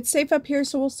 it's safe up here,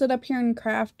 so we'll sit up here and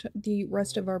craft the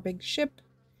rest of our big ship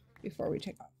before we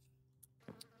take off.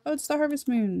 Oh, it's the harvest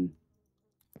moon.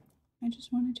 I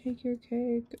just want to take your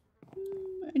cake.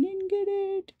 I didn't get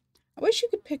it. I wish you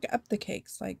could pick up the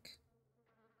cakes. Like,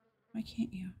 why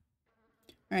can't you?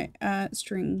 Alright,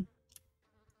 string.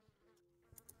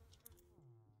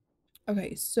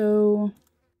 Okay, so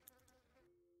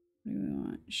what do we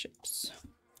want? Ships.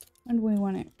 When do we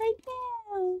want it? Right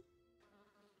now.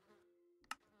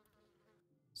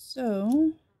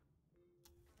 So,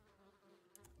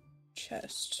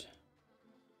 chest.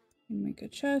 Make a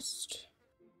chest.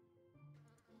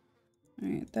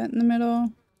 Alright, that in the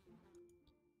middle.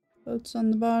 Boats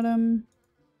on the bottom.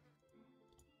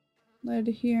 Lead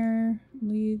here.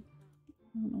 Lead.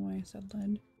 I don't know why I said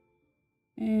lead.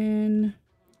 And,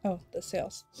 oh, the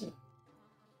sails.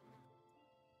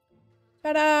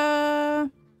 Ta-da!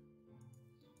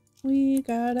 We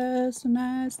got us a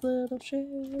nice little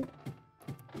ship.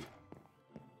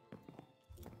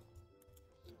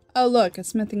 Oh, look, a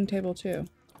smithing table too.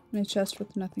 And a chest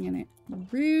with nothing in it.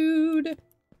 Rude.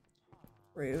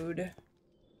 Rude.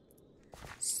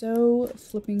 So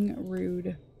flipping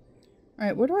rude.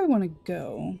 Alright, where do I want to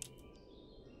go?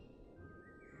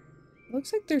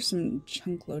 Looks like there's some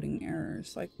chunk loading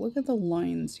errors. Like, look at the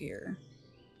lines here.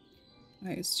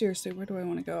 Okay, seriously, where do I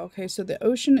want to go? Okay, so the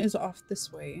ocean is off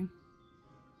this way.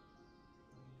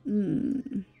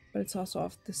 But it's also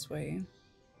off this way.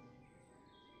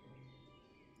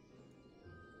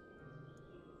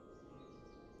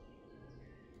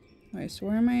 Okay, so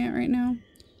where am I at right now?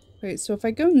 Okay, so if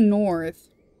I go north,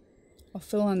 I'll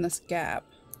fill in this gap.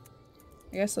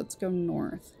 I guess let's go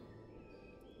north.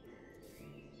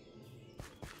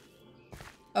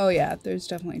 Oh yeah, there's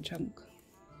definitely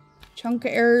chunk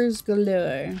errors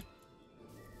galore.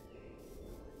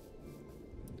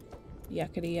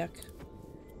 Yuckity yuck.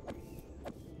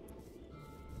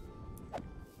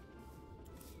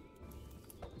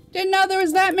 Didn't know there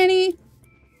was that many.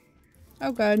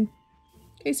 Oh god.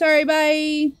 Okay, sorry,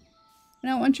 bye. I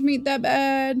don't want your meat that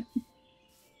bad.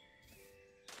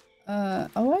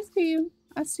 Oh, I see you.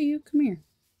 I see you. Come here.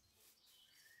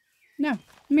 No,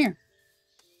 come here.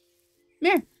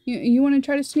 Come here. You want to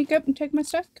try to sneak up and take my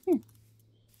stuff? Come here.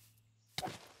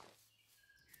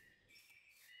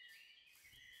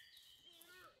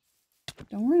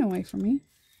 Don't run away from me.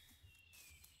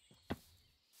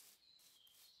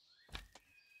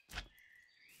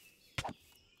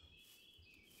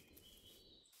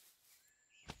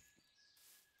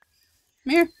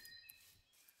 Come here.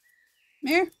 Come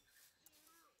here.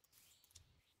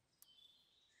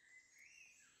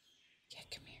 Yeah,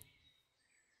 come here.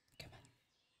 Come on.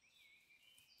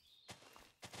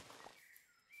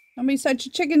 Don't be such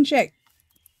a chicken chick.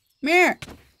 Come here.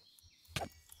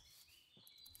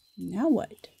 Now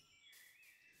what?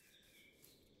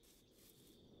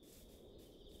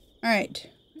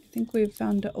 Alright. I think we've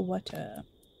found a water.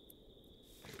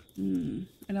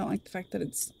 I don't like the fact that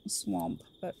it's a swamp,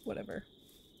 but whatever.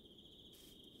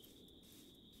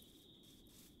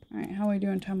 Alright, how are we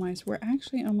doing time-wise? We're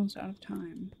actually almost out of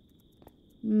time.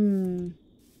 I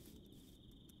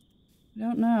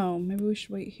don't know. Maybe we should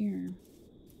wait here.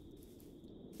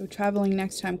 Go traveling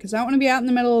next time, because I don't want to be out in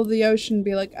the middle of the ocean and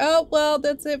be like, oh, well,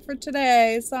 that's it for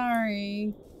today.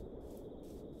 Sorry.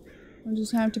 We'll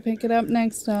just have to pick it up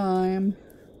next time.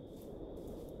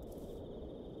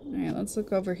 Alright, let's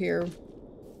look over here.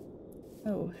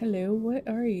 Oh, hello. What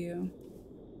are you?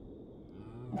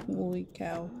 Holy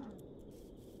cow.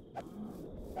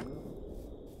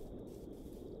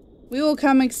 We will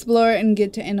come explore and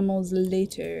get to animals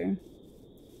later.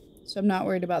 So I'm not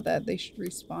worried about that. They should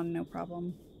respawn, no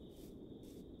problem.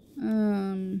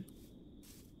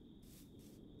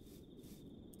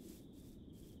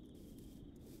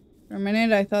 For a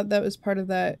minute, I thought that was part of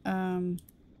that,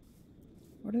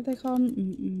 what are they called?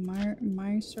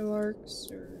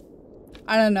 Mycerlarks? Or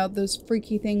I don't know, those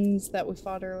freaky things that we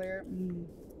fought earlier.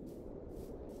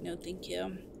 No, thank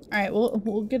you. Alright,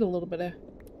 we'll get a little bit of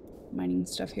mining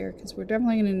stuff here, because we're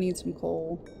definitely going to need some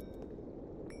coal.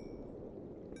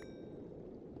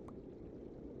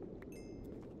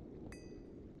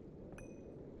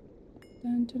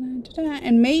 Dun, dun, dun, dun.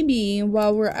 And maybe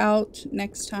while we're out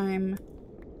next time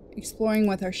exploring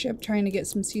with our ship, trying to get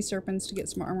some sea serpents to get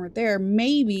some armor there,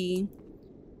 maybe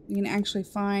we can actually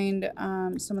find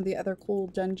some of the other cool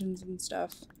dungeons and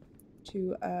stuff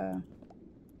to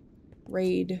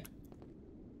raid.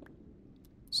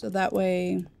 So that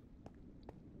way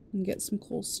we can get some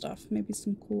cool stuff. Maybe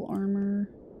some cool armor.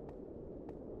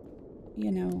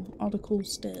 You know, all the cool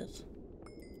stuff.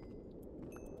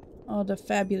 All the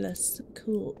fabulous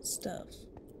cool stuff.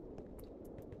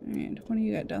 Alright, what do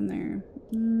you got down there?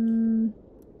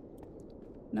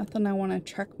 Nothing I want to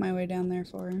trek my way down there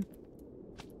for.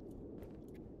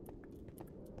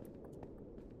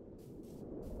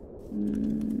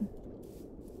 I'm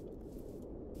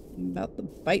about to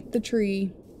bite the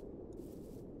tree.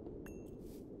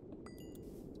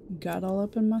 Got all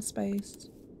up in my space.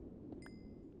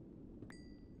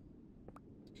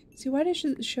 See, why does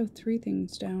it show 3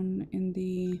 things down in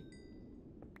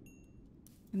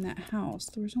that house?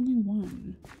 There was only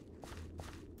 1.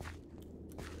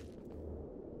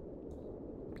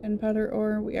 Gunpowder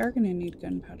ore. We are gonna need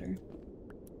gunpowder.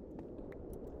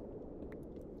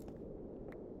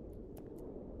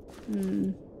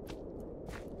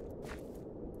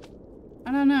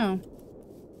 I don't know.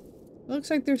 It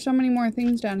looks like there's so many more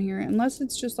things down here, unless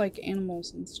it's just like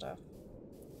animals and stuff.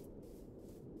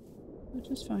 Which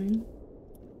is fine.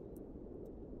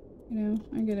 You know,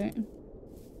 I get it.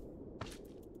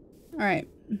 Alright.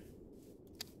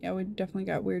 Yeah, we definitely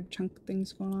got weird chunk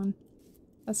things going on.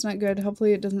 That's not good.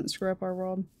 Hopefully it doesn't screw up our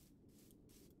world.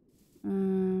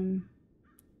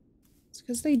 It's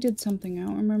because they did something. I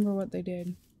don't remember what they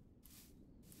did.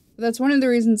 But that's one of the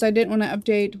reasons I didn't want to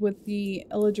update with the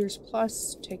Illagers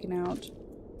Plus taken out.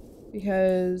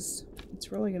 Because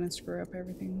it's really going to screw up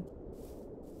everything.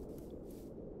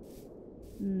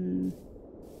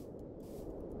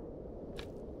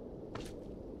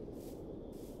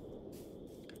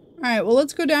 Alright, well,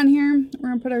 let's go down here. We're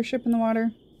gonna put our ship in the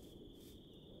water.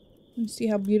 And see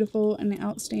how beautiful and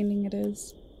outstanding it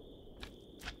is.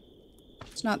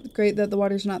 It's not great that the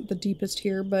water's not the deepest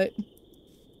here, but...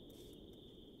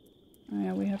 oh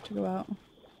yeah, we have to go out.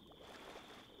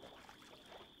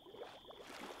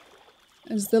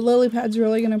 Is the lily pads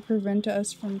really gonna prevent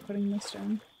us from putting this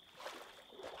down?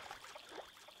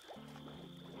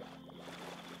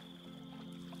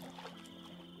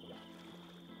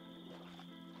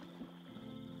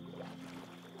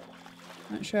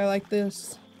 Not sure I like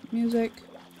this music.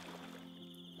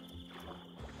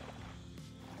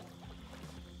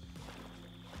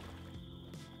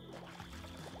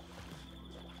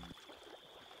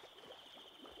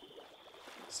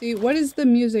 See, what is the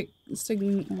music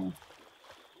signal?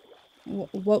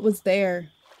 What was there?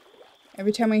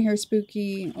 Every time I hear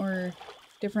spooky or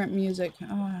different music.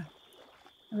 I'm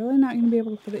really not going to be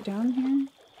able to put it down here?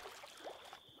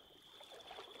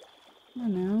 I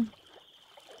don't know.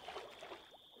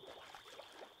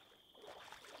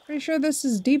 Pretty sure this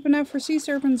is deep enough for sea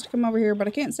serpents to come over here, but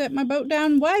I can't set my boat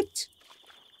down. What?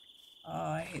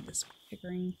 Oh, I hate this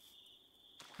pickering.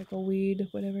 Pickleweed,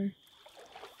 whatever.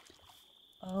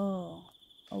 Oh.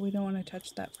 Oh, we don't want to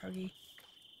touch that froggy.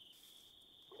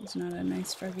 He's not a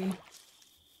nice froggy.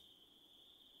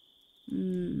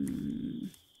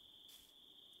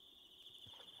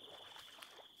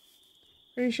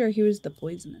 Pretty sure he was the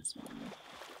poisonous one.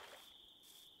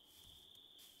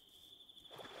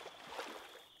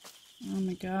 Oh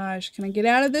my gosh, can I get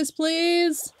out of this,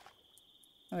 please?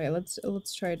 Okay, let's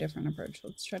try a different approach.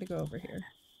 Let's try to go over here.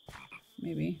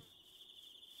 Maybe.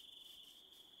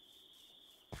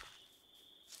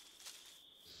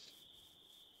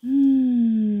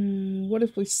 What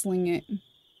if we sling it?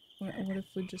 What if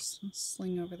we just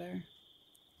sling over there?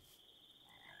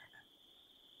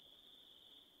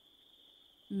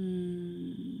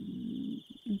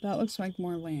 That looks like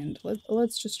more land.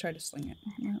 Let's just try to sling it.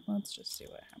 Let's just see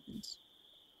what happens.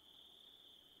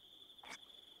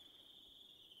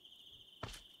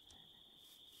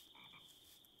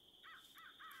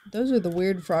 Those are the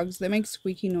weird frogs. They make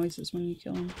squeaky noises when you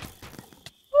kill them.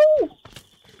 Oh!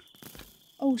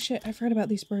 Oh shit, I forgot about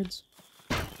these birds.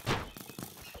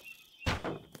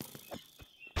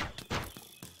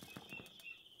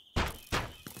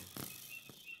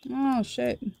 Oh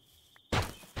shit.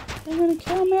 They're gonna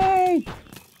kill me!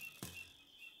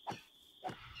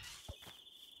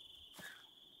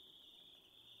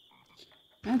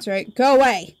 That's right. Go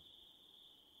away!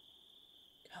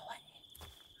 Go away.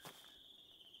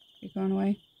 You going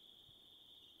away?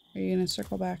 Are you gonna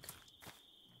circle back?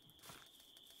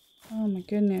 Oh my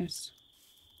goodness.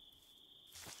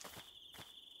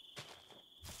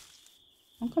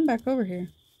 I'll come back over here.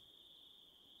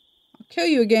 I'll kill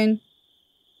you again.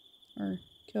 Or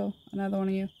kill another one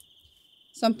of you.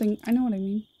 Something. I know what I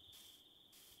mean.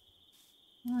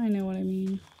 I know what I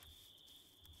mean.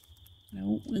 I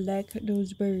don't like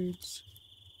those birds.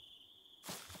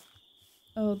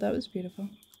 Oh, that was beautiful.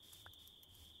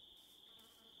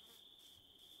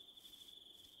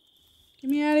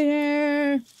 Get me out of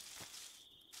here!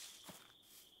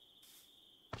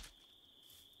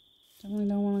 Definitely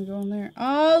don't want to go in there.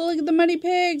 Oh, look at the muddy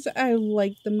pigs! I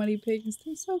like the muddy pigs.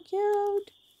 They're so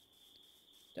cute.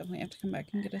 Definitely have to come back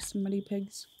and get us some muddy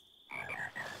pigs.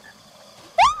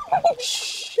 Oh,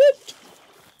 shit!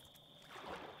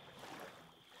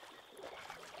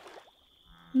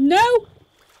 No!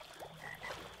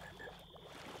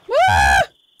 Ah!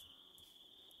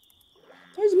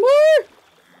 There's more!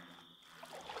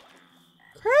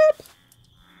 Crap!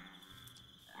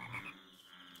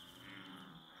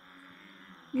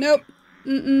 Nope.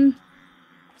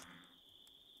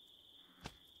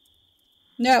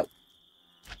 No.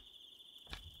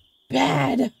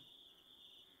 Bad.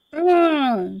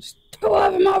 There's 2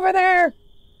 of them over there.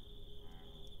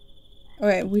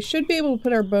 Okay, we should be able to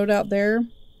put our boat out there.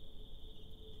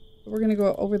 But we're gonna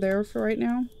go over there for right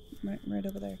now. Right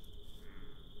over there.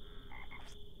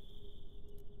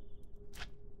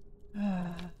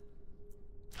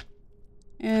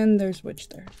 And there's witch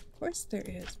there. Of course there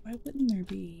is. Why wouldn't there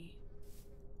be?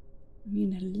 I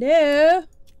mean, hello?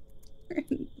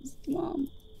 Mom.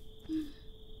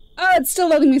 Oh, it's still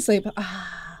letting me sleep.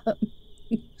 Okay,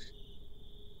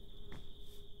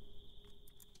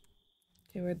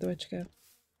 where'd the witch go?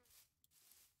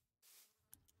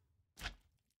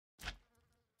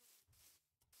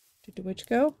 Did the witch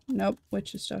go? Nope,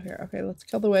 witch is still here. Okay, let's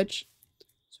kill the witch.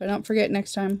 So I don't forget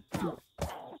next time.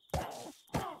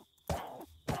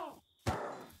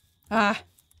 Ah.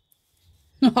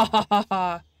 Woo!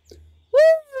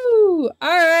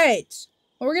 Alright.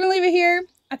 Well, we're gonna leave it here.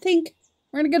 I think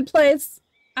we're in a good place.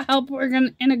 I hope we're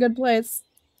in a good place.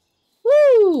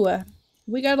 Woo!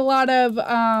 We got a lot of,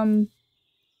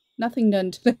 nothing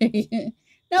done today.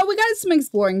 No, we got some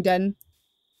exploring done.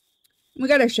 We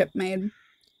got our ship made.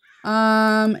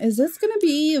 Is this gonna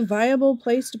be a viable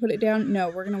place to put it down? No,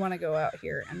 we're gonna want to go out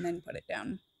here and then put it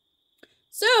down.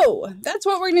 So, that's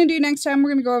what we're gonna do next time. We're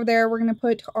gonna go over there. We're gonna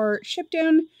put our ship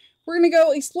down. We're gonna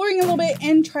go exploring a little bit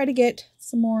and try to get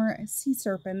some more sea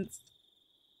serpents.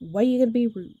 Why are you gonna be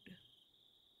rude?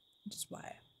 Just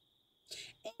why?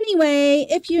 Anyway,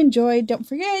 if you enjoyed, don't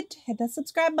forget, hit that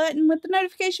subscribe button with the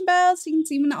notification bell so you can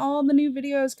see when all the new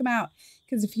videos come out.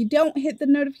 Because if you don't hit the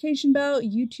notification bell,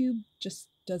 YouTube just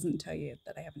doesn't tell you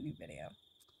that I have a new video.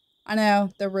 I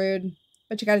know, they're rude,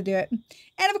 but you gotta do it.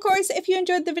 And of course, if you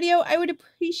enjoyed the video, I would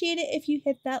appreciate it if you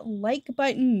hit that like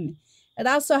button. It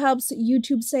also helps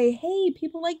YouTube say, hey,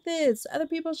 people like this. Other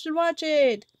people should watch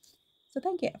it. So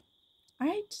thank you.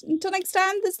 Alright, until next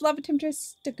time, this is Lava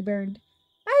Temptress Bird.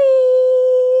 Bye!